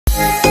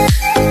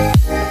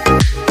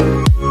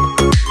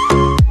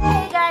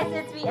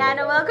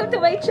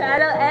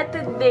Hello, and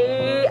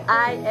today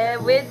I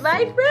am with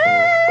my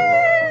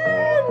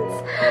friends!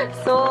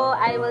 So,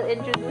 I will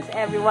introduce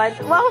everyone.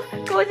 Wow!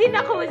 Cozy na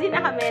kami.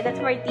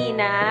 That's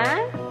Martina.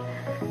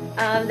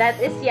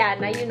 That is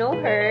Yana. You know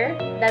her.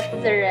 That's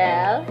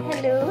Zarel.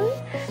 Hello.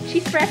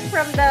 She's fresh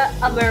from the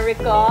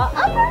America.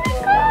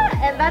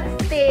 And that's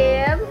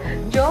Tim.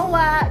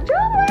 Jowa.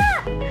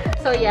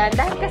 So, yan.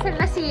 Dahil kasal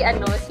na si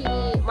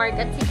Mark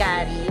at si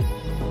Carrie.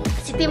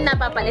 Si Tim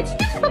napapalit.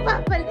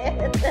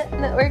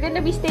 We're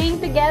gonna be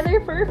staying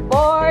together for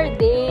 4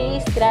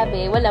 days.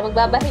 Grabe. Wala.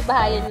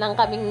 Magbabahay-bahayan lang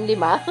kaming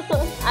 5.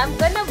 I'm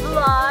gonna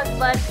vlog,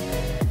 but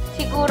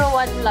siguro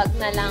 1 vlog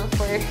na lang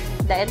for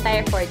the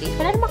entire 4 days.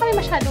 Wala naman kami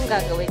masyadong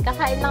gagawin.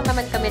 Kakain lang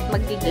naman kami at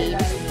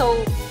magdi-games.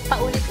 So,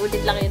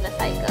 paulit-ulit lang yun na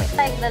cycle.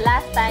 Like the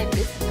last time,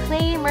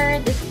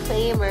 disclaimer.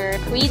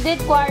 We did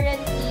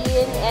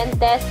quarantine and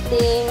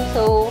testing.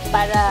 So,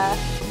 para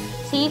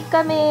safe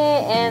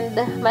kami and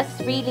mas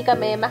really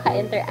kami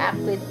maka-interact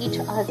with each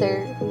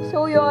other.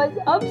 So, yun.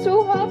 I'm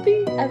so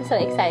happy. I'm so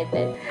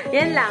excited.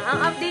 Yan lang.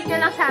 Ang update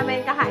nyo lang sa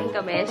amin, kakain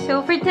kami.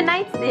 So, for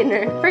tonight's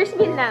dinner, first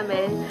meal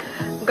namin,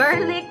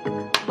 garlic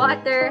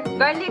butter,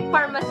 garlic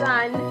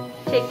parmesan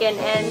chicken,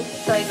 and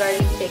soy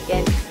garlic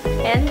chicken,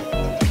 and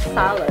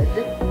salad.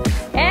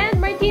 And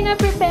Martina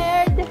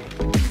prepared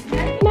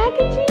mac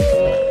and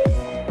cheese.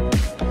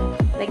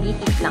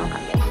 Nag-i-heat lang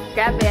kami.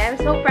 Grabe, I'm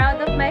so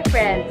proud of my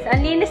friends.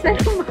 Ang linis na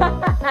ng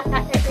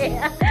bahay.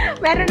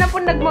 Meron na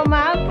po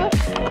nagmamap.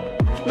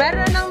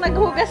 Meron nang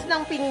naghugas ng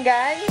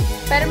pinggan.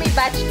 Pero may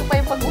batch ko pa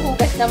yung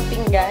paghuhugas ng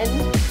pinggan.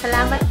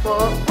 Salamat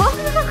po.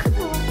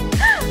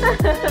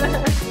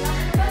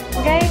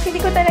 Guys, hindi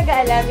ko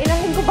talaga alam.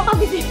 Ilang linggo ba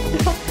kami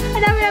dito?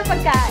 Ang dami ng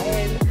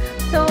pagkain.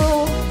 So,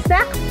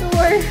 snack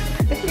tour.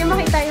 Gusto niyo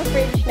makita yung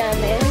fridge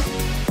namin.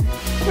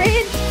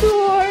 Fridge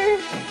tour!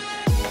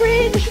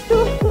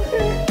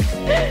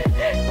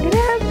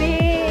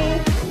 Grabe!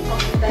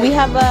 We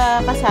have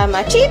a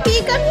kasama.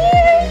 Chippy, come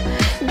here!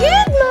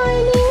 Good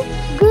morning!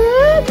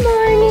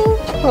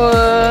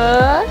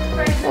 Oh,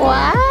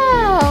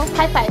 wow!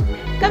 High five!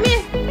 Come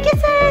here!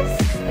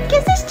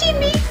 Kisses,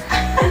 Chippy!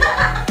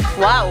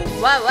 Wow,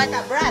 what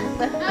a brat!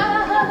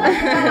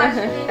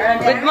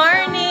 Good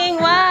morning!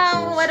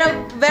 Wow, what a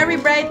very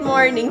bright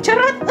morning!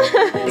 Charot!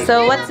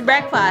 So, what's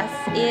breakfast?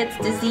 It's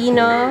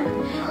tocino,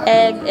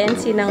 egg, and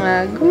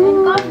sinangag.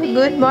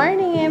 Good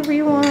morning,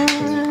 everyone!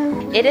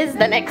 It is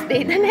the next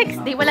day.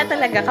 Wala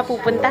talaga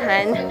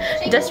kapupuntahan.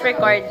 Just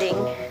recording.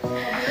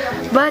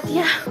 But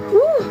yeah,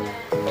 woo!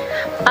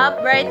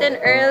 Up bright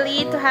and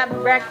early to have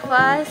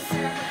breakfast.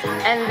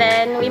 And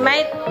then, we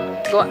might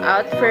go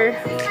out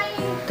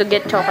to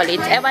get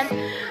chocolates. Ewan,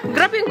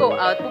 grabe yung go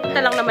out. Pupunta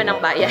lang naman ng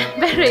bayan.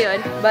 Pero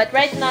yun. But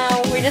right now,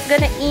 we're just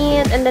gonna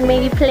eat and then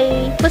maybe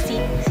play.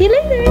 Pussy. See you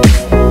later!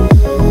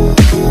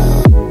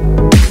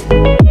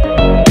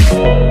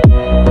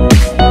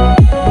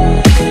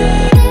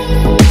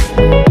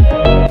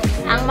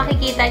 Ang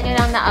makikita nyo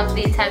lang na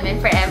update sa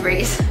amin forever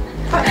is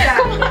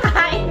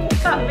kumakain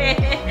kami.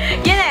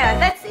 Yun na yun.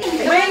 That's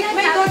it. May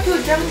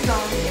gochujang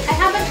song. I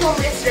have a home.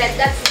 It's red.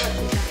 That's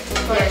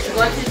gochujang. Yes,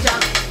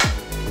 gochujang.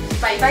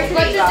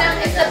 Gochujang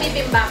is the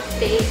bibimbap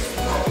paste.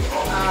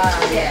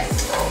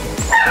 Yes.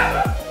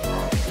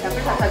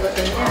 Dapat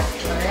sasagutin niya.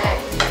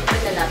 Correct.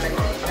 Nalalaman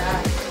mo siya.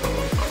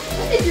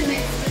 What did you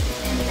mix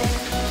in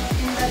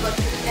the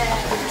gochujang?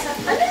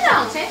 Ano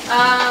lang?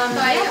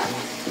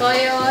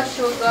 Toyo,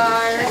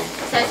 sugar,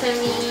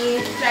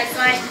 sesame, rice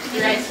wine.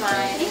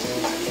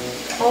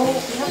 Oh,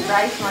 we have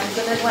rice wine.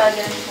 Gonna well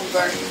then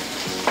sugar.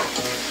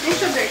 May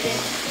sugar din.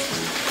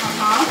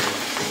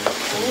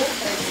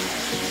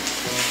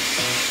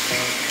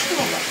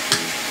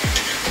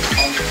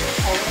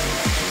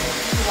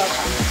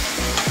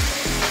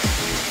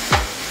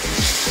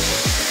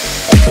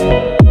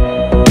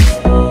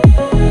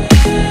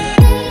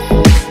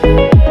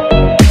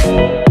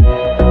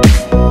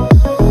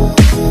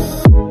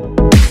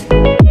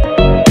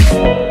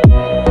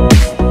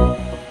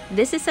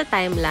 This is a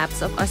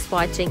time-lapse of us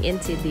watching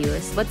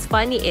Insidious. What's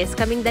funny is,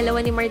 kaming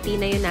dalawa ni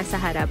Martina yung nasa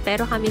harap,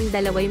 pero kaming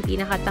dalawa yung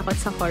pinakatakot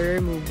sa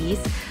horror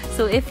movies.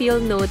 So, if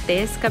you'll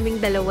notice,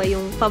 kaming dalawa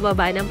yung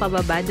pababa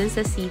dun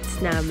sa seats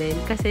namin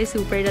kasi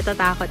super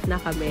natatakot na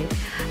kami.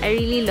 I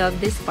really love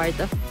this part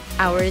of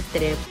our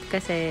trip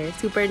kasi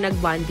super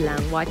nag-bond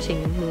lang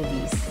watching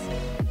movies.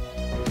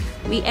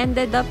 We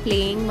ended up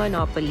playing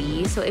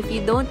Monopoly. So if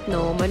you don't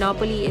know,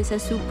 Monopoly is a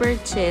super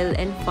chill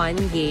and fun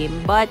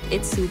game, but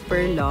it's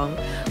super long.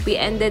 We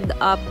ended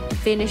up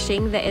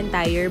finishing the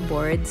entire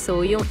board. So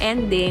yung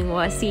ending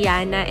was si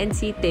Yana and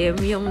si Tim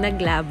yung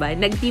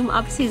naglaban. Nag-team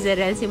up si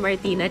Zarel, si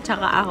Martina,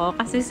 tsaka ako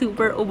kasi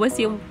super ubos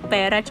yung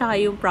pera tsaka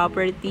yung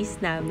properties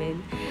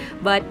namin.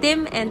 But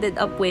Tim ended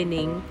up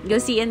winning. You'll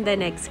see in the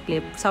next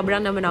clip.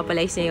 Sobrang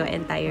na-monopolize niya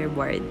yung entire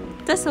board.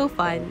 It was so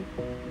fun.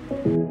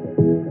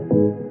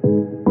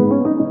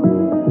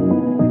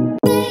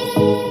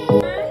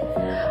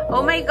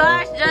 Oh my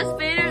gosh, just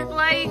finished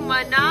playing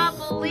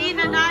Monopoly.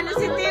 Nanalo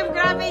si Tim.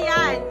 Grabe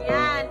yan.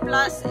 Yan.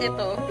 Plus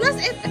ito. Plus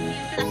ito.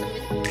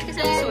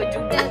 Kasi soju.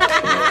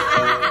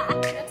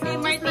 Si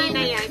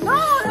Martina yan.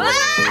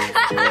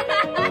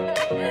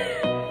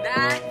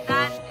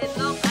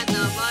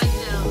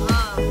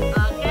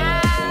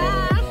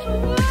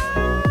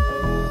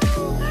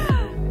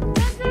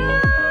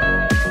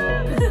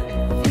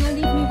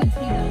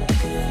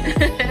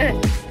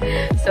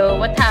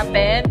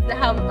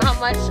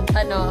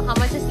 how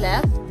much is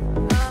left?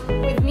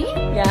 With me?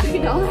 Yeah.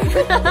 $3.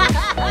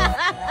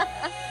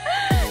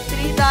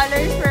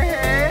 $3 for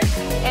her.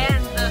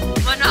 And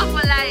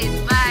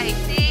monopolize by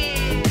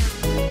Tim.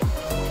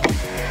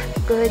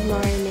 Good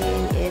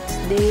morning. It's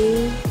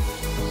day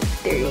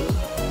 3.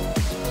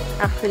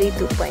 Actually,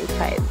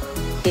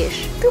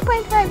 2.5-ish.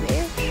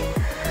 2.5-ish.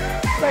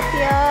 But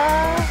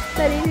yeah,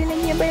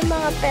 naririnig niya ba yung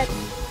mga pet?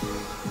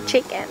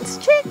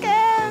 Chickens!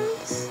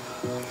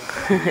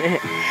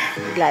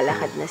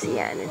 Naglalakad na si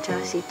Yana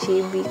tsaka si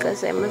Chibi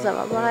kasi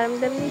masama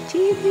pakiramdam ni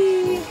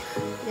Chibi.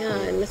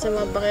 Yan,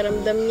 masama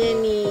pakiramdam niya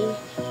ni.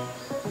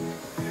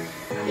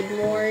 Good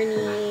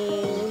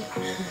morning.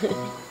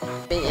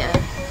 Yeah.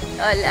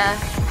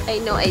 Hola. I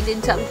know I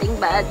did something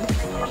bad.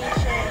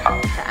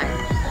 Saan?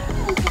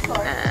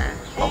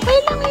 Okay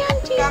lang yan,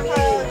 Chibi.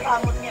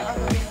 Kakakamot niya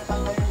ano yung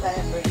natanggal yung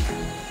diaper.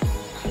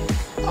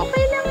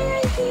 Okay lang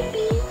yan,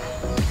 Chibi.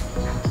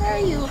 Where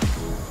are you?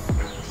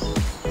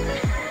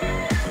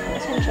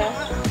 Asan siya?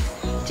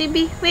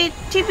 Chibi, wait.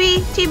 Chibi,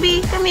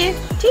 come here.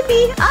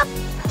 Chibi, up.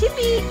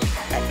 Chibi,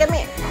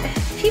 come here.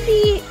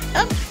 Chibi,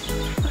 up.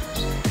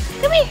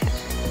 Come here.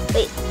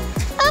 Wait.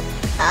 Up.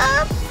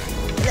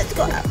 Let's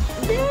go up.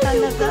 There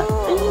Talaga.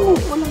 you Ano go.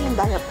 mo lang yung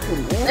diaper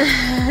mo?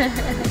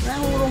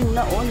 Naurong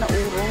na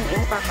naurong.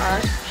 Yung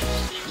kakas.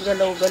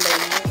 Galaw-galaw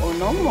mo. Oh,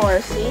 no more.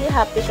 See?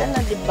 Happy ka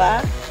na, di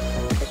ba?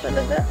 Ito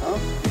talaga. Oh,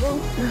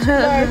 go.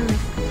 Start.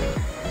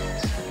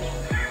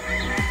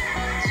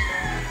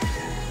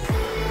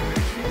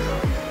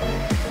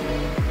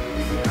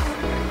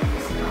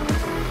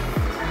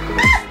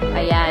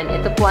 Ayan,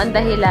 ito po ang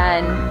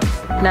dahilan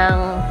ng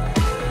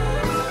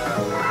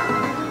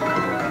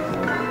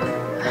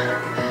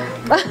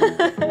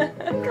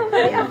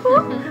kamali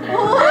ako.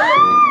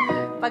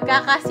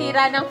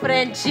 Pagkakasira ng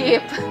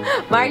friendship.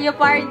 Mario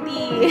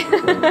Party.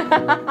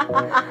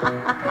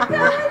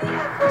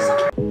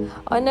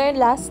 On our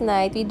last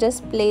night, we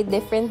just played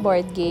different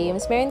board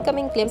games. Meron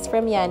kaming clips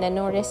from Yana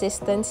nung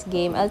resistance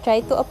game. I'll try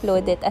to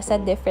upload it as a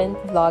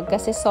different vlog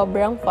kasi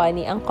sobrang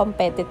funny ang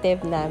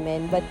competitive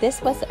namin. But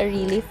this was a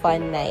really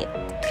fun night.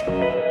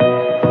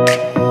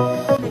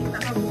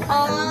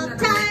 All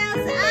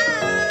tiles out!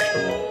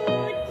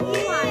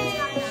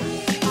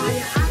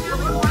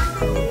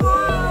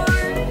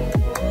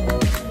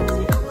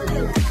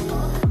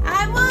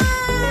 I won!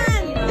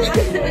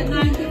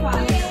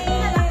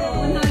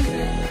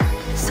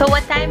 So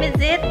what time is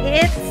it?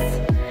 It's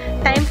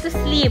time to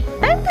sleep.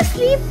 Time to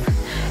sleep!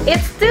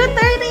 It's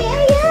 2:30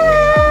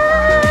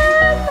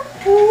 a.m.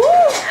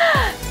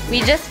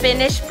 We just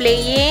finished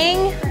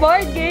playing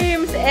board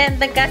games and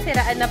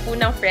nagkasiraan na po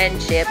ng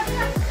friendship.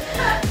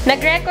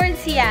 Nag-record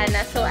si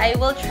Yana, so I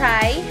will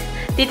try.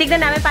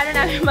 Titignan namin paano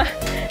namin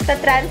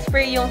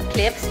sa-transfer yung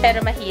clips,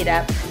 pero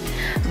mahirap.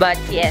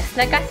 But yes,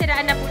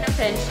 nagkasiraan na po ng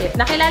friendship.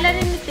 Nakilala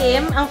rin ni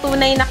Tim ang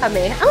tunay na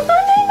kami. Ang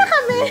tunay na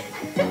kami!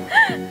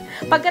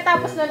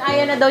 Pagkatapos nun,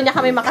 ayaw na daw niya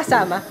kami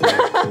makasama.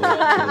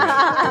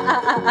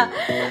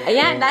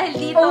 Ayan, dahil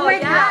dito. Oh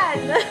my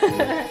God!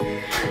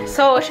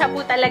 So, siya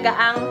po talaga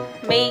ang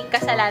may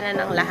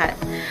kasalanan ng lahat.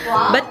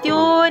 Wow. But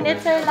yun,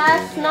 it's our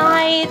last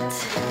night.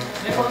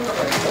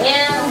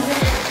 And,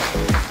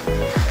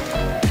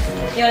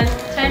 yun,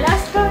 it's our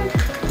last night.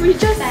 We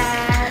just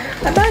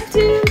about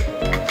to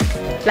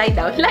lie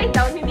down. Lie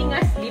down, hindi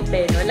nga sleep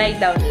eh, no? Lie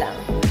down lang.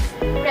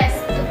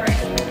 Rest the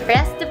brain.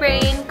 Rest the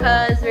brain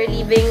because we're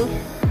leaving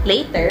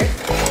later.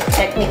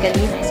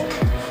 Technically.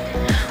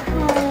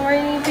 Oh, we're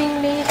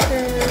leaving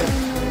later.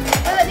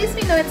 Well, at least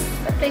we know it's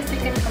a place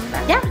we can come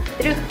back. Yeah,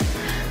 true.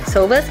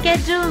 So we'll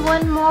schedule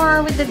one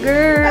more with the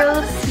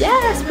girls.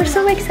 Yes, we're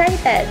so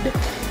excited.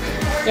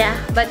 Yeah,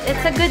 but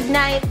it's a good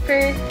night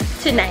for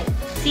tonight.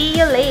 See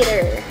you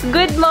later.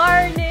 Good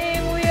morning!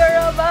 We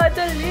are about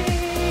to leave!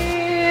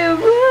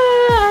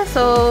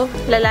 So,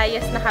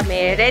 lalayas na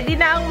kami. Ready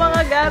na ang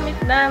mga gamit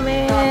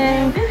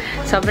namin.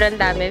 Sobrang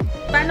dami.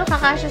 Paano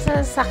kakasya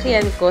sa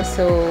sasakyan ko?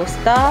 So,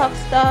 stuff.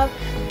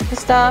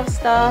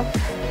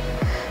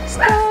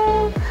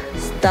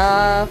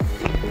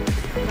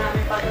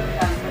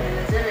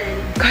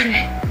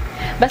 Correct.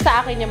 Basta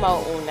akin yung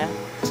mauuna.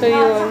 So,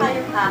 yun.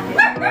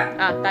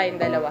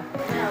 Tayong dalawa.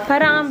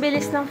 Parang ang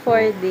bilis ng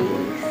 4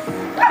 days.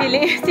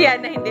 Feeling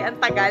siya na hindi, ang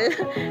tagal.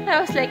 I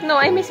was like, no,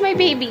 I miss my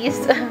babies.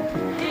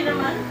 Hindi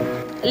naman.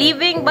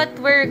 Leaving, but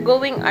we're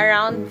going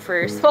around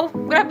first. So,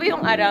 grabe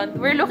yung around.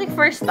 We're looking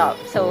for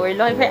stop. So, we're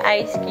looking for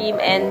ice cream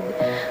and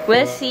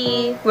we'll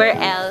see where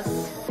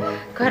else.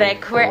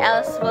 Correct. Where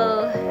else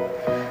we'll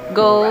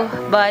go.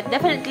 But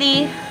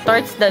definitely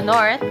towards the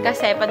north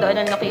kasi pa doon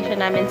ang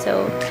location namin.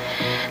 So,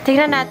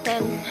 tingnan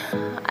natin.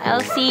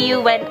 I'll see you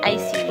when I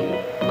see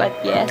you. But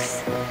yes.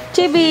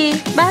 Chibi,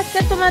 bakit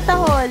ka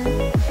tumatahol?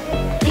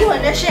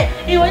 Iwan na siya.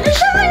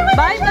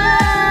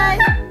 Bye-bye!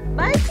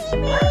 Bye,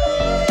 Chibi!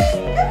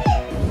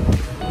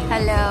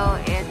 Hello,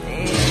 it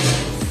is...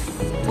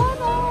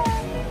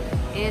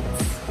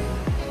 It's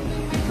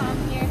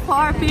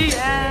 4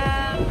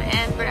 p.m.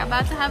 and we're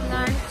about to have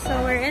lunch. So,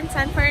 we're in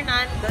San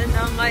Fernando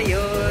na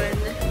ngayon.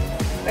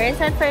 We're in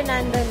San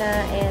Fernando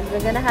na, and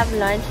we're gonna have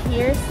lunch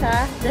here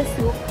sa The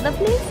Soup. The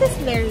place is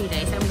very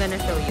nice. I'm gonna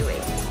show you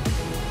it.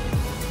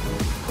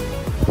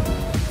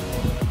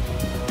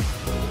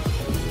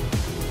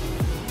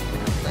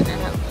 I'm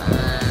gonna have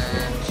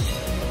lunch.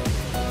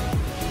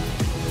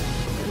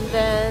 And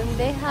then,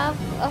 they have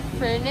a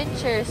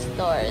furniture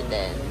store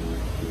then.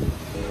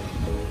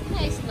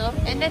 Nice, no?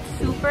 And it's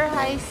super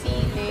high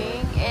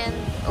ceiling and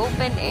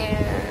open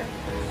air.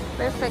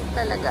 Perfect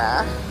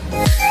talaga.